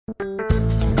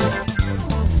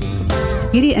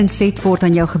Hierdie inset word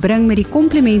aan jou gebring met die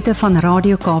komplimente van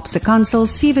Radio Kaapse Kansel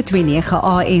 729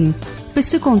 AM.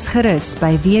 Besoek ons gerus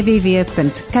by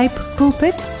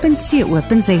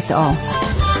www.capepulpit.co.za.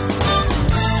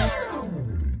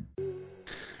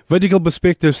 Vertical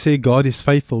Perspective sê God is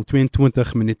faithful,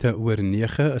 22 minute oor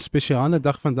 9, 'n spesiale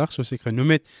dag vandag, soos ek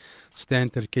genoem het, Stan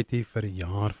Turketti vir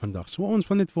jaar vandag. So ons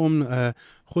wil net vir hom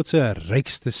God se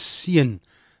rykste seën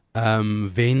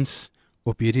wens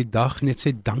op hierdie dag, net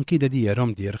sê dankie dat die Here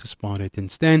hom deurgespaar het. En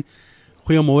Stan,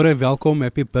 goeiemôre, welkom,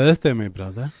 happy birthday my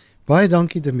brother. Baie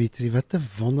dankie Dimitri, wat 'n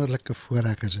wonderlike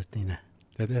voorreg is dit nie.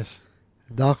 Dit is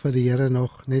 'n dag wat die Here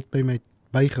nog net by my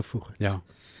bygevoeg het. Ja.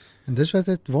 En dis wat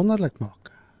dit wonderlik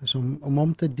maak, is om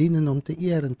hom te dien en om te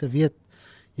eer en te weet,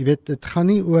 jy weet, dit gaan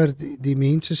nie oor die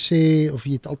mense sê, of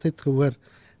jy het altyd gehoor,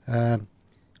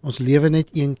 ons lewe net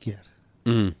een keer.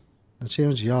 Dan sê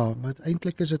ons ja, maar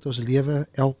eintlik is dit ons lewe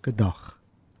elke dag.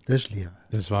 Dis lewe.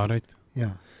 Dis waarheid.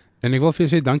 Ja. En ek wil vir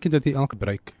jou sê dankie dat jy elke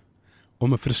gebruik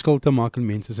om 'n verskil te maak in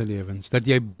mense se lewens, dat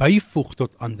jy byvoeg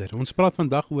tot ander. Ons praat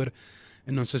vandag oor,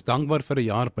 en ons is dankbaar vir 'n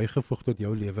jaar bygevoeg tot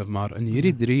jou lewe, maar in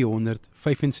hierdie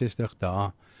 365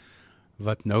 dae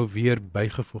wat nou weer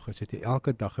bygevoeg is, het jy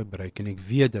elke dag gebruik, en ek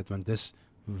weet dit, want dis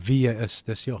wie jy is,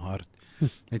 dis jou hart.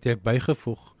 Het jy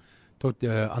bygevoeg tot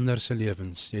ander se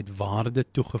lewens, jy het waarde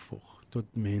toegevoeg tot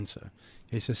mense.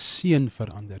 Jy's 'n seën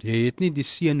vir ander. Jy het nie die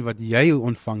seën wat jy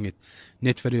ontvang het,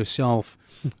 net vir jouself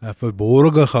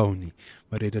verborge gehou nie,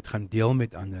 maar jy het dit gaan deel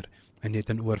met ander, en net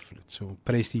in oorvloed. So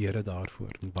prys die Here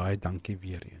daarvoor, en baie dankie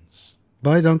weer eens.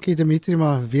 Baie dankie Dimitri,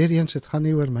 maar weer eens, dit gaan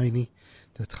nie oor my nie.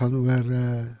 Dit gaan oor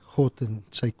God en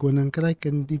sy koninkryk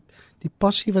en die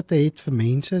passie wat hy het vir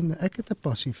mense, en ek het 'n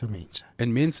passie vir mense.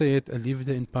 En mense het 'n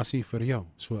liefde en passie vir jou.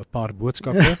 So 'n paar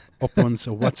boodskappe op ons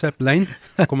WhatsApp-lyn.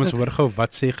 Kom ons hoor gou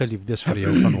wat sê geliefdes vir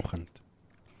jou vanoggend.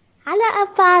 Hallo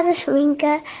oupa, dis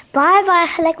Winke. Baie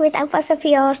geluk met oupa se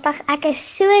verjaarsdag. Ek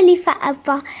is so lief vir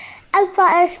oupa.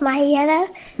 Oupa is my hero.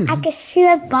 Ek is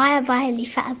so baie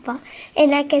lief vir oupa.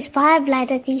 En ek is baie bly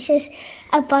dat Jesus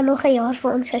oupa nog 'n jaar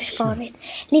vir ons gespaar het.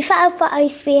 Liewe oupa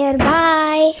Uysfeer,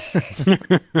 bye.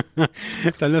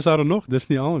 Dan is daar nog, dis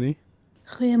nie al nie.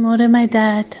 Goeiemôre my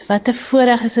dad. Wat 'n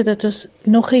voorreg is dit dat ons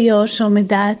nog 'n jaar saam met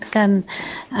dad kan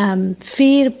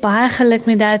vier. Baie geluk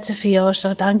met dad se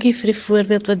verjaarsdag. Dankie vir die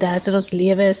voorbeeld wat dad in ons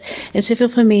lewe is en soveel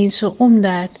vir mense om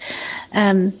dad.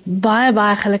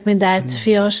 Baie geluk met dad se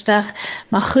verjaarsdag.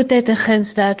 Maar goedheid en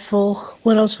guns dad volg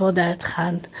oral waar dad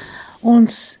gaan.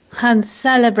 Ons gaan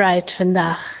celebrate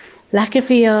vandag. Lekker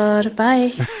verjaar.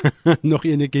 Bye. Nog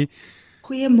enetjie.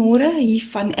 Goeiemôre hier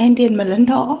van Andy en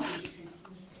Melinda af.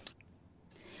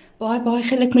 Baie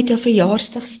geluk met jou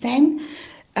verjaarsdag, Stan.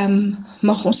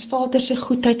 Mag ons Vader se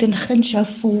goedheid en guns jou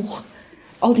volg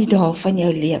al die dae van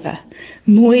jou lewe.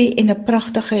 Mooi en 'n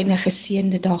pragtige en 'n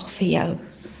geseënde dag vir jou.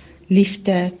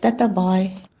 Liefde, tata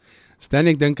bye. Stan,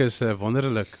 ek dink is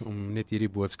wonderlik om net hierdie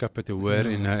boodskappe te hoor,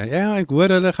 en ja, ek hoor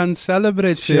hulle gaan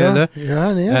celebrate, sê hulle.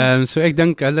 Ja, nee. So ek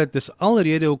dink hulle, dis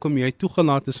alrede hoekom jy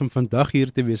toegelaat is om vandag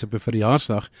hier te wees op 'n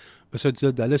verjaarsdag,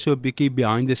 sodat hulle so 'n bietjie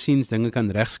behind the scenes dinge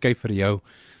kan regskuif vir jou.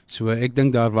 So ek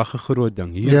dink daar wag 'n groot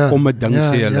ding. Hier kom 'n ding,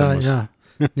 sê hulle. Ja.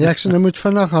 Nee, ek sê nou moet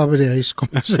vinnig gaan by die huis kom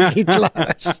as ek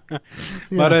klaar is.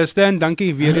 Maar Stan,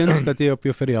 dankie weer eens dat jy op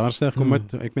jou verjaarsdag kom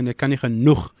het. Ek meen, ek kan nie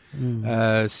genoeg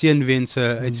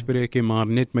seënwense uitspreek, maar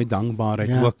net my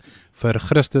dankbaarheid ook vir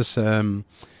Christus in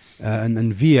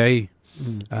wie hy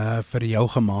vir jou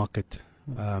gemaak het.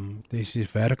 Dit is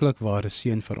werklik ware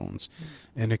seën vir ons.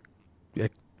 En ek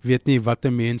weet nie wat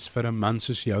 'n mens vir 'n man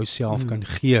soos jou self kan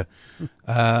gee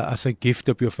as 'n gift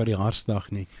op jou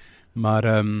verjaarsdag nie.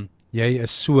 Maar jy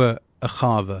is so 'n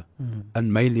gawe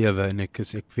in my lewe, en ek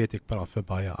weet ek praat vir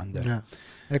baie ander. Ja.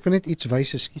 Ek wil net iets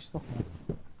wys, ekskuus tog.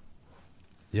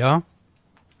 Ja.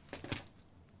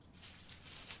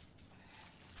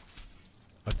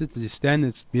 Wat dit is, Stan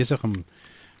is besig om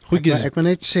goedjies. Ek wil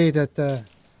net sê dat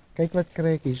kyk wat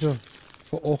kry ek hierso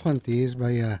vanoggend hier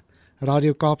by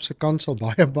Radio Kaapse Kansel.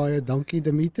 Baie dankie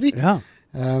Dimitri. Ja.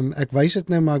 Ek wys dit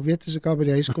nou, maar ek weet as ek al by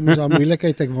die huis kom is daar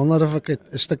moeilikheid. Ek wonder of ek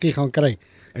 'n stukkie gaan kry.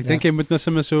 Ek dink jy moet nou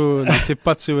sommer so net jy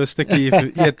pad so 'n stukkie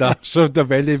eet daar, so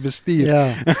terwyl jy bestuur.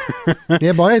 Ja.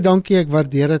 Nee, baie dankie, ek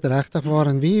waardeer dit regtig waar,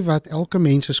 en wie wat elke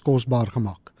mens is kosbaar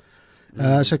gemaak.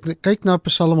 As ek kyk na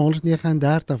Psalm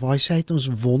 139, waar hy sê hy het ons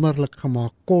wonderlik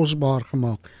gemaak, kosbaar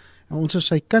gemaak. En ons is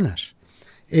sy kinders.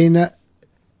 En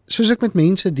soos ek met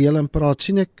mense deel en praat,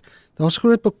 sien ek daar's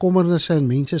groot bekommernisse in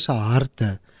mense se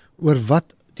harte oor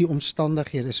wat die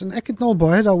omstandighede is. En ek het nou al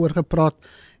baie daaroor gepraat,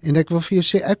 en ek wil vir jou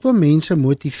sê, ek wil mense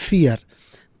motiveer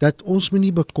dat ons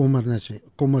moenie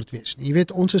bekommerd wees nie. Jy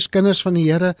weet, ons is kinders van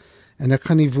die Here, en ek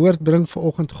gaan die woord bring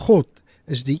vanoggend. God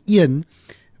is die een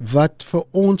wat vir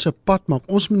ons 'n pad maak.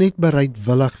 Ons moet net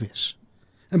bereidwillig wees.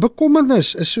 En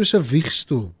bekommernis is soos 'n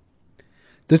wiegstoel.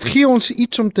 Dit gee ons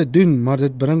iets om te doen, maar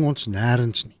dit bring ons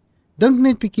nêrens nie. Dink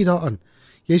net bietjie daaraan.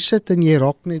 Jy sit en jy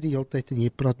raak net die hele tyd en jy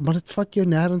praat, maar dit vat jou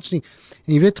nêrens nie.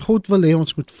 En jy weet, God wil hê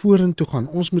ons moet vorentoe gaan.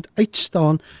 Ons moet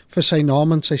uitstaan vir sy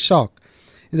naam en sy saak.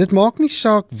 En dit maak nie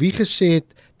saak wie gesê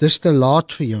het, dis te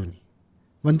laat vir jou nie.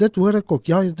 Want dit hoor ek ook,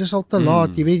 ja, dit is al te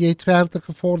laat, jy weet, jy het verder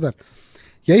gevorder.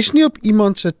 Jy's nie op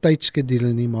iemand se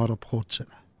tydskedule nie, maar op God se.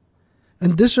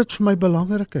 En dis wat vir my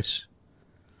belangrik is.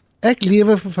 Ek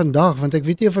lewe vir vandag, want ek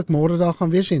weet nie of ek môre daar gaan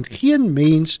wees nie. En geen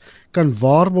mens kan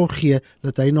waarborg gee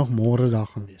dat hy nog môre daar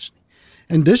gaan wees nie.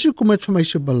 En dis hoekom dit vir my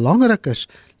so belangrik is,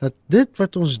 dat dit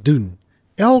wat ons doen,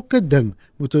 elke ding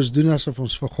moet ons doen asof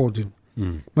ons vir God doen.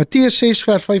 Matteus 6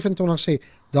 vers 25 sê,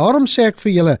 daarom sê ek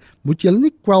vir julle, moet julle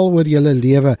nie kwel oor julle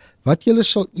lewe, wat julle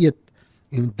sal eet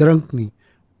en drink nie,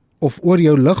 of oor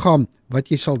jou liggaam, wat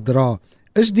jy sal dra.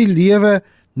 Is die lewe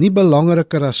nie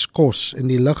belangriker as kos en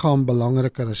die liggaam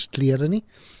belangriker as klere nie?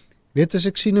 Weet, as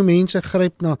ek sien hoe mense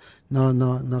gryp na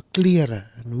klere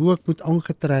en hoe ek moet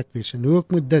aangetrek wees en hoe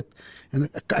ek moet dit en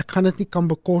ek gaan dit nie kan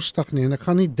bekostig nie en ek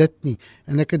gaan nie dit nie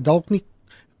en ek het dalk nie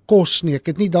kos nie, ek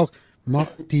het nie dalk,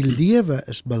 maar die lewe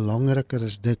is belangriker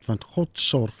as dit, want God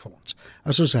sorg vir ons.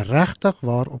 As ons regtig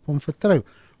waar op hom vertrou.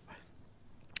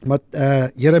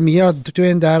 Maar Jeremia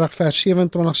 32 vers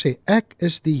 27 sê, ek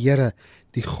is die Here,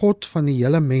 die God van die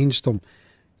hele mensdom.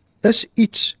 Is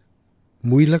iets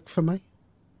moeilik vir my?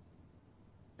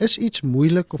 Is iets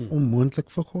moeilik of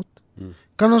onmoontlik vir God?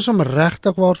 Kan ons hom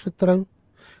regtig waar vertrou?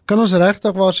 Kan ons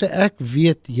regtig waar sê, ek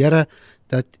weet, Here,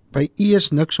 dat by U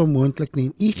is niks onmoontlik nie,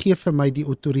 en U gee vir my die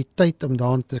autoriteit om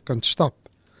daarin te kan stap.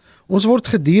 Ons word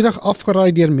gedurig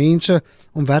afgeraai deur mense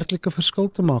om werklike verskil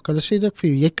te maak. Hulle sê dit vir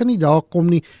jou, jy kan nie daar kom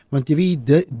nie, want jy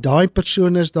weet, daai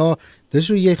persoon is daar, dis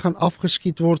hoe jy gaan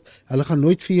afgeskiet word, hulle gaan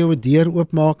nooit vir jou 'n deur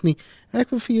oopmaak nie. Ek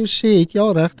wil vir jou sê, het jy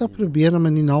al regtig probeer om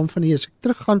in die naam van die Jesus, ek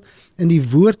teruggaan in die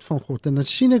woord van God, en dan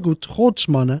sien ek hoe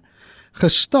Godsmanne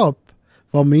gestap,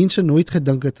 waar mense nooit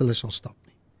gedink het hulle sal stap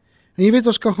nie. En jy weet,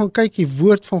 ons kan gaan kyk, die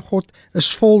woord van God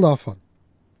is vol daarvan.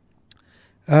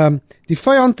 Die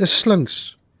vyand is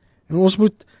slinks, en ons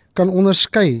kan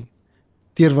onderskei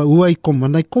deur hoe hy kom,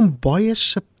 want hy kom baie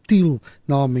subtiel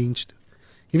na 'n mens toe.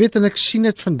 Jy weet, en ek sien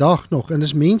dit vandag nog, en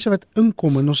dis mense wat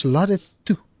inkom, en ons laat dit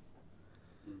toe.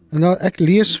 En ek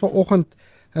lees vanoggend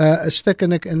 'n stuk,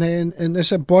 en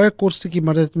is 'n baie kort stukkie,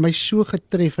 maar dit het my so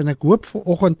getref, en ek hoop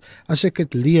vanoggend, as ek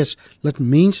dit lees, dat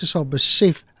mense sal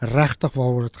besef regtig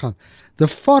waaroor dit gaan. The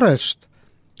forest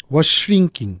was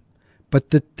shrinking, but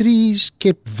the trees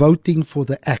kept voting for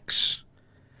the axe,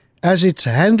 as its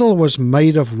handle was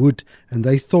made of wood, and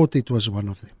they thought it was one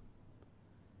of them.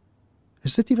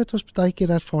 Is dit nie wat ons baie keer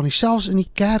ervaar nie, selfs in die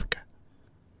kerke?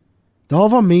 Daar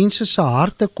waar mense se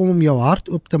harte kom om jou hart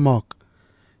oop te maak,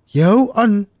 jy hou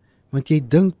aan, want jy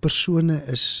dink persone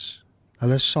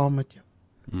hulle is saam met jou.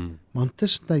 Maar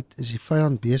intussen is die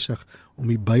vyand besig om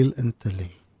die byl in te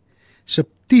lê.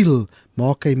 Subtiel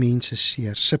maak hy mense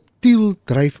seer, subtiel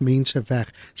dryf mense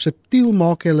weg, subtiel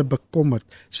maak hy hulle bekommerd,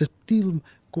 subtiel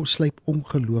sluip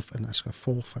ongeloof in as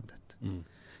gevolg van dit.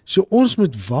 So ons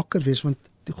moet wakker wees, want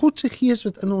die God se Gees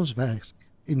wat in ons werk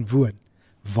en woon,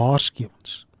 waarsku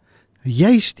ons.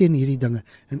 Jy steen hierdie dinge,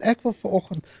 en ek wil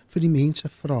vanoggend vir die mense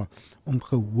vra om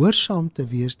gehoorsaam te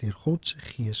wees deur God se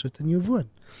Gees wat in jou woon.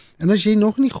 En as jy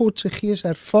nog nie God se Gees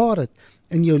ervaar het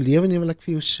in jou lewe nie, wil ek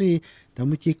vir jou sê, dan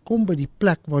moet jy kom by die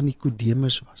plek waar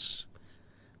Nikodemus was.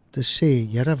 Om te sê,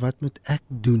 Here, wat moet ek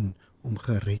doen om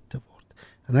gered te word?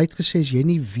 En hy het gesê, as jy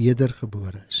nie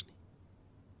wedergebore is nie,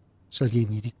 sal jy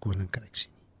nie die koninkryk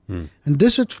sien nie. En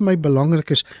dis wat vir my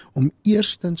belangrik is, om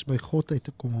eerstens by God uit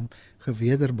te kom, om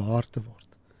gewederbaar te word.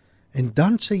 En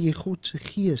dan sê jy God se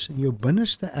Gees in jou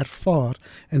binneste ervaar,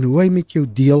 en hoe hy met jou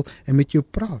deel en met jou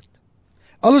praat.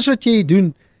 Alles wat jy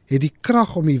doen, het die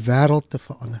krag om die wêreld te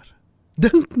verander.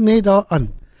 Dink net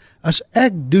daaraan, as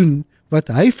ek doen wat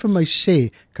hy vir my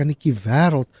sê, kan ek die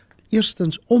wêreld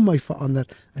eerstens om my verander,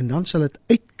 en dan sal dit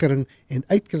uitkring,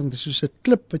 dit is soos 'n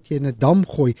klip wat jy in 'n dam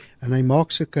gooi, en hy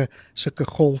maak sulke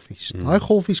golfies. Daai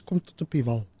golfies kom tot op die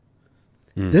wal.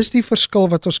 Dis die verskil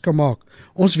wat ons kan maak.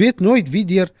 Ons weet nooit wie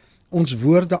deur ons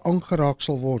woorde aangeraak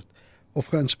sal word, of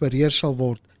geïnspireer sal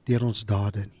word deur ons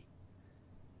dade nie.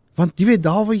 Want jy weet,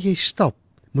 daar waar jy stap,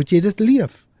 moet jy dit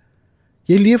leef.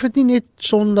 Jy leef dit nie net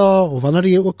Sondag, of wanneer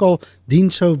jy ook al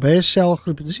diens hou by 'n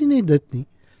selgroep, dis nie net dit nie.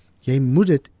 Jy moet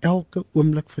dit elke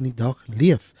oomblik van die dag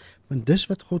leef, want dis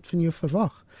wat God van jou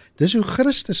verwag. Dis hoe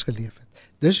Christus geleef het.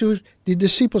 Dis hoe die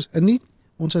disippels, en nie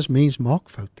ons as mens maak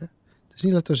foute. Dis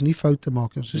nie dat ons nie foute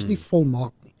maak nie, ons is nie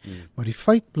volmaak nie. Maar die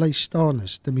feit bly staan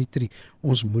is, Dimitri,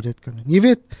 ons moet dit kan doen. Jy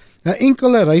weet, 'n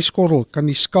enkele ryskorrel kan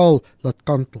die skaal laat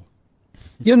kantel.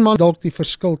 Een man dalk die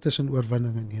verskil tussen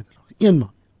oorwinning en nederlaag. Een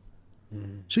man.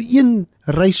 So een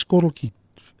ryskorreltjie.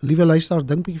 Liewe luisteraar,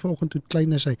 dink bietjie vanoggend hoe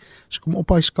klein is hy. As ek hom op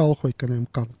hy skaal gooi, kan hy hom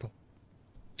kantel.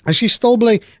 As jy stil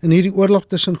bly in hierdie oorlog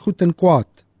tussen goed en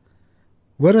kwaad.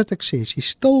 Hoor wat ek sê, as jy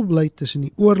stil bly tussen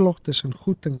die oorlog tussen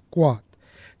goed en kwaad.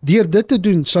 Deur dit te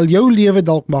doen, sal jou lewe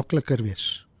dalk makliker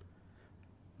wees.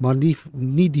 Maar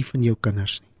nie die van jou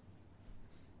kinders nie.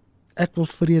 Ek wil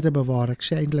vrede bewaar, ek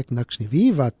sê eintlik niks nie. Weet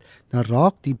jy wat, dan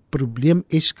raak die probleem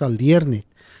eskaleer net.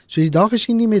 So die dag as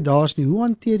jy nie meer daar is nie, hoe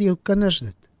hanteer jou kinders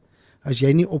dit? As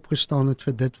jy nie opgestaan het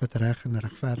vir dit wat reg en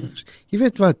regverdig is. Jy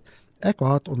weet wat, ek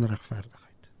haat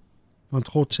onregverdigheid. Want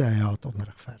God sê hy haat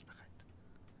onregverdigheid.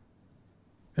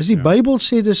 As die Bybel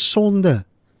sê dis sonde,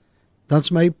 dan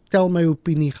tel my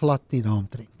opinie glad nie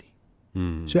daaromtrent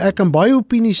nie. So ek kan baie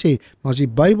opinie sê, maar as die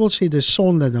Bybel sê dis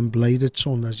sonde, dan bly dit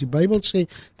sonde. As die Bybel sê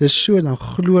dis so, dan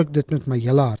glo ek dit met my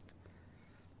hele hart.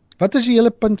 Wat is die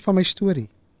hele punt van my storie?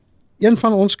 Een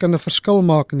van ons kan 'n verskil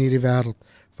maak in hierdie wêreld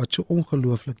wat so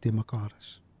ongelooflik te mekaar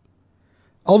is.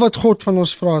 Al wat God van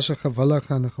ons vra is 'n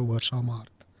gewillige en 'n gehoorsame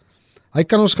hart. Hy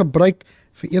kan ons gebruik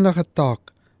vir enige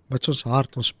taak wat ons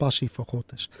hart, ons passie vir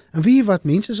God is. En weet jy wat,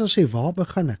 mense sal sê, waar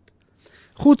begin ek?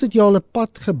 God het jou al 'n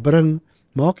pad gebring,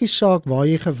 maak nie saak waar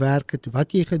jy gewerk het,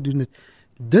 wat jy gedoen het.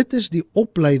 Dit is die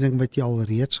opleiding wat jy al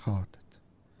reeds gehad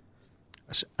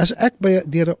het. As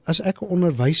ek 'n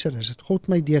onderwyser is, het God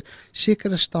my deur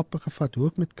sekere stappe gevat, hoe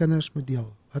ek met kinders moet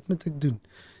deel. Wat moet ek doen?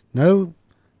 Nou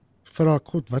vra ek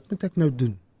God, wat moet ek nou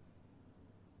doen?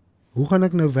 Hoe gaan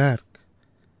ek nou werk?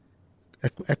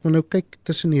 Ek moet nou kyk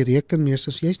tussen die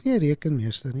rekenmeesters. Jy's nie 'n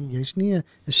rekenmeester nie, jy's nie 'n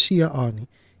CA nie.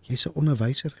 Jy's 'n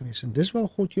onderwyser gewees en dis waar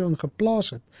God jou in geplaas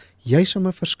het. Jy's om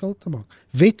 'n verskil te maak.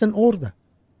 Wet en orde.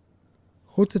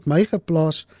 God het my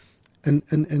geplaas in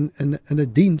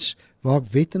 'n diens waar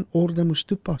ek wet en orde moes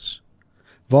toepas.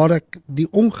 Waar ek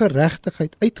die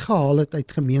ongeregtigheid uitgehaal het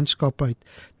uit gemeenskappe uit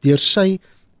deur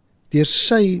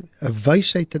sy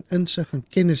wysheid en insig en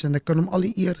kennis, en ek kan hom al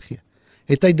die eer gee.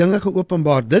 Het hy dinge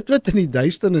geopenbaar. Dit wat in die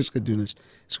duisternis gedoen is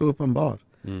geopenbaar.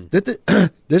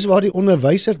 Dis waar die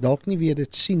onderwyser dalk nie weer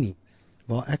dit sien nie,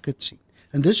 waar ek dit sien.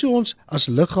 En dis hoe ons as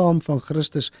liggaam van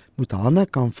Christus moet hande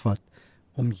kan vat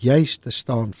om juis te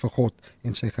staan vir God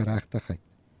en sy geregtigheid.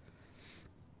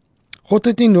 God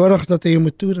het nie nodig dat hy jou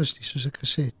moet toerus nie, soos ek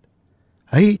gesê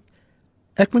het.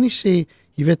 Ek moet nie sê,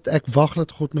 jy weet, ek wag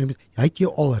dat God my moet, hy het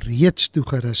jou al reeds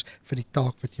toegerus vir die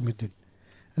taak wat jy moet doen.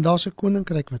 En daar's 'n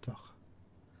koninkryk wat wag.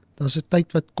 Daar's 'n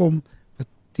tyd wat kom, wat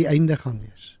die einde gaan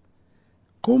wees.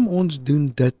 Kom ons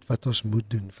doen dit wat ons moet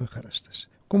doen vir Christus.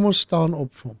 Kom ons staan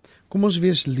op vir hom. Kom ons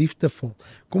wees liefdevol.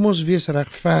 Kom ons wees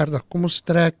regverdig. Kom ons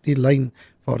trek die lyn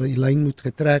waar die lyn moet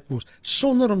getrek word,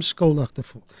 sonder om skuldig te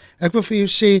voel. Ek wil vir jou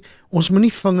sê, ons moet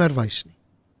nie vinger wys nie.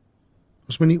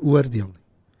 Ons moet nie oordeel nie.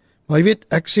 Maar jy weet,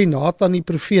 ek sê Nathan die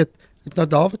profeet het na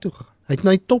Dawid toe gegaan. Hy het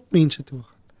na die topmense toe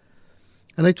gegaan.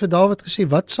 En hy het vir Dawid gesê,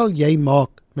 wat sal jy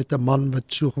maak met 'n man wat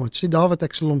so gemaak? Sê Dawid,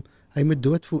 ek sal hom, hy moet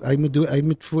dood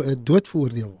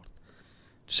veroordeel word.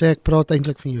 Sê ek praat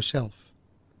eintlik van jouself.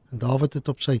 En Dawid het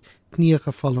op sy knieë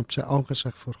geval op sy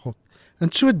aangesig voor God.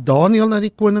 En so Daniël na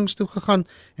die konings toe gegaan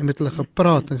en met hulle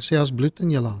gepraat en gesê, as bloed in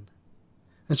julle hande.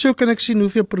 En so kan ek sien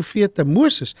hoeveel profete,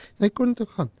 Moses, hy kon toe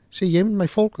gaan. Sê, jy met my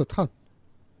volk laat gaan.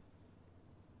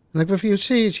 En ek wil vir jou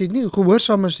sê, as jy nie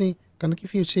gehoorsaam is nie, kan ek nie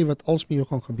vir jou sê wat als met jou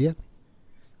gaan gebeur nie.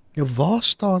 Nou, waar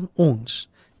staan ons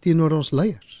teenoor ons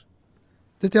leiers?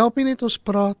 Dit help nie net ons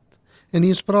praat, en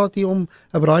ons praat hier om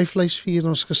 'n braaivleisvuur,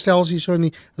 ons gestels hier so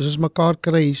nie, as ons mekaar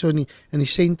kry hier so nie, in die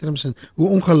sentrums, en hoe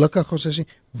ongelukkig ons is nie.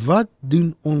 Wat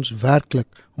doen ons werklik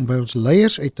om by ons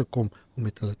leiers uit te kom, om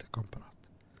met hulle te kan praat?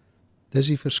 Dis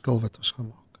die verskil wat ons gaan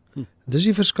maak. Dis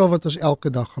die verskil wat ons elke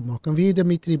dag gaan maak. En wie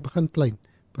Dimitri, begin klein.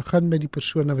 Begin by die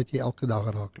persone wat jy elke dag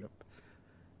raakloop.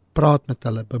 Praat met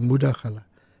hulle, bemoedig hulle,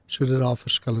 sodat daar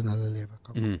verskil in hulle lewe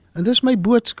kan kom. En dis my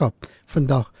boodskap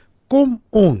vandag. Kom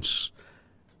ons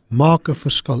maak 'n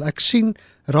verskil. Ek sien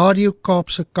Radio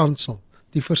Kaapse Kansel,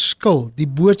 die verskil, die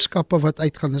boodskappe wat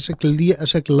uitgaan, as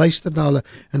ek luister na hulle,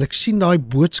 en ek sien daai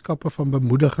boodskappe van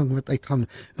bemoediging wat uitgaan,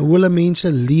 en hoe hulle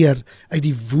mense leer uit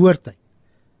die woord uit.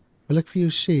 Wil ek vir jou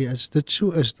sê, as dit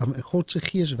so is, dan God se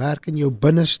gees werk in jou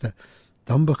binneste,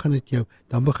 dan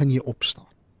begin jy opstaan.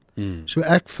 So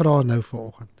ek vra nou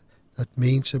vanoggend, dat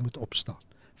mense moet opstaan,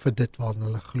 vir dit waarna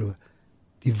hulle glo,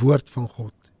 die woord van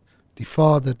God, die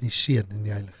Vader, die Seun en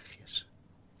die Heilige Gees.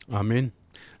 Amen.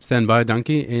 Stand by,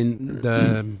 dankie, en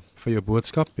vir jou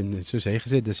boodskap, en soos hy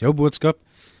gesê, dis jou boodskap,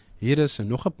 hier is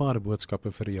nog 'n paar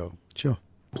boodskappe vir jou. Sure.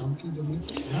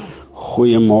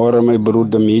 Goeiemôre my broer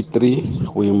Dimitri,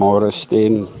 goeiemôre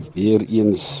Sten, weer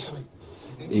eens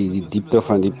die diepte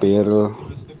van die Parel,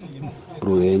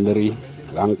 broer Henry,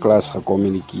 lanklaas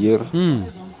gekommunikeer.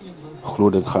 Glo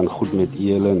dit gaan goed met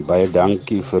julle en baie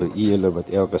dankie vir julle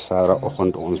wat elke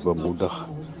Saterdagoggend ons bemoedig.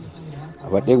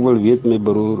 Wat ek wil weet my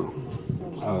broer,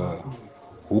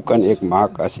 hoe kan ek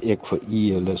maak as ek vir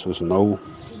julle soos nou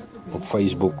op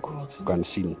Facebook kan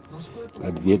sien?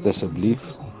 Laat weet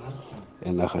asseblief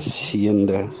en 'n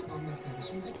geseënde,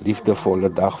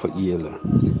 liefdevolle dag vir julle.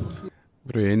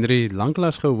 Broer Henry,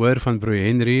 lanklaas gehoor van broer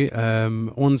Henry.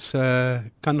 Ons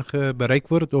kan bereik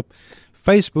word op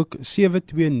Facebook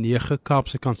 729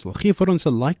 Kaapse Kansel. Gee vir ons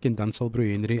 'n like en dan sal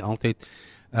broer Henry altyd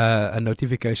 'n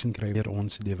notification kry wanneer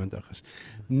ons lewendig is.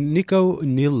 Nico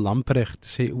Neil Lamprecht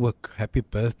sê ook happy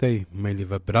birthday my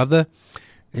liewe brother.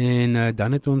 En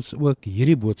dan het ons ook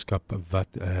hierdie boodskap wat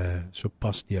so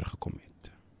pas deurgekom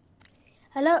het.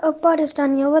 Hallo oupa, dis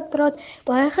Daniel wat praat.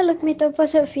 Baie geluk met oupa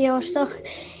se verjaarsdag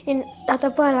en dat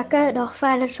oupa 'n lekker dag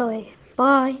verder sal hê.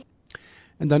 Bye.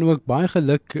 En dan ook baie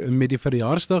geluk met die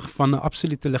verjaarsdag van 'n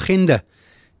absolute legende.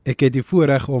 Ek het die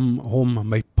voorreg om hom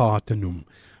my pa te noem.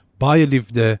 Baie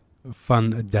liefde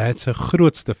van dad se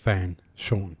grootste fan,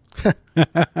 Sean.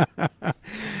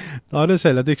 Daar is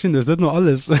hy, laat ek sien, dis dit nou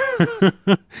alles.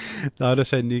 Daar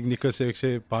is hy, Nico sê, ek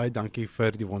sê baie dankie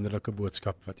vir die wonderlike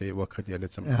boodskap wat jy ook gedeel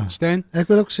het saam met Stan. Ek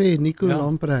wil ook sê, Nico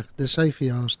Lamprecht, dis sy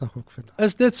verjaarsdag ook vandag.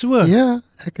 Is dit so? Ja,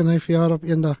 ek en hy verjaar op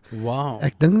een dag. Wow.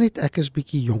 Ek dink net ek is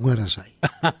bietjie jonger as hy.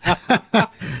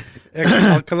 Ek is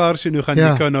al klaar sien hoe gaan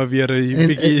Nico nou weer 'n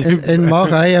bietjie. En mag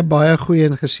hy 'n baie goeie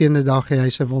en geseënde dag hê.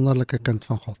 Hy's 'n wonderlike kind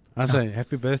van God. As hy,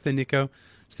 happy birthday Nico.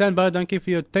 Stan, baie dankie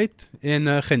vir jou tyd en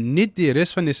geniet die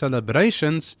res van die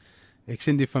celebrations. Ek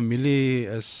sien die familie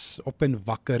is op en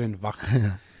wakker en wag.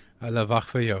 Ja. Hulle wag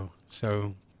vir jou.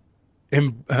 So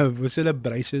we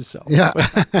celebrations. Ja.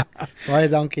 Baie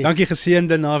dankie. Dankie,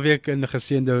 geseënde naweek en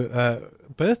geseënde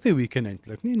birthday weekend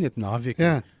eintlik. Nie net naweek nie.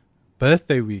 Ja.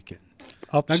 Birthday weekend.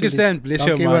 Absoluut. Dankie Stan, bless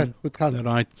jou man. Goed gaan.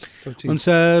 Right. Ons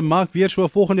maak weer so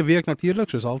volgende week natuurlik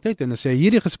soos altyd en as jy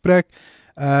hierdie gesprek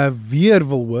weer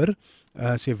wil hoor,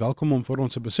 is jy welkom om vir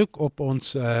ons 'n besoek op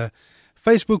ons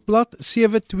Facebookblad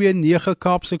 729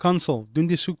 Kaapse Kansel. Doen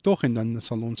die soek tog en dan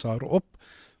sal ons daar op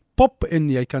pop en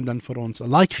jy kan dan vir ons 'n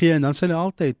like gee en dan sal jy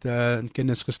altyd in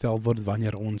kennis gestel word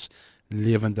wanneer ons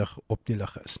lewendig op die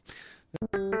lug is.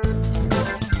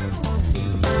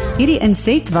 Hierdie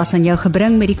inset was aan jou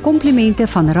gebring met die komplimente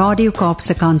van Radio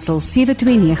Kaapse Kansel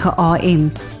 729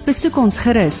 AM. Besoek ons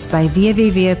gerus by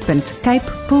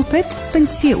www.cape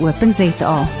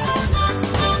pulpit.co.za.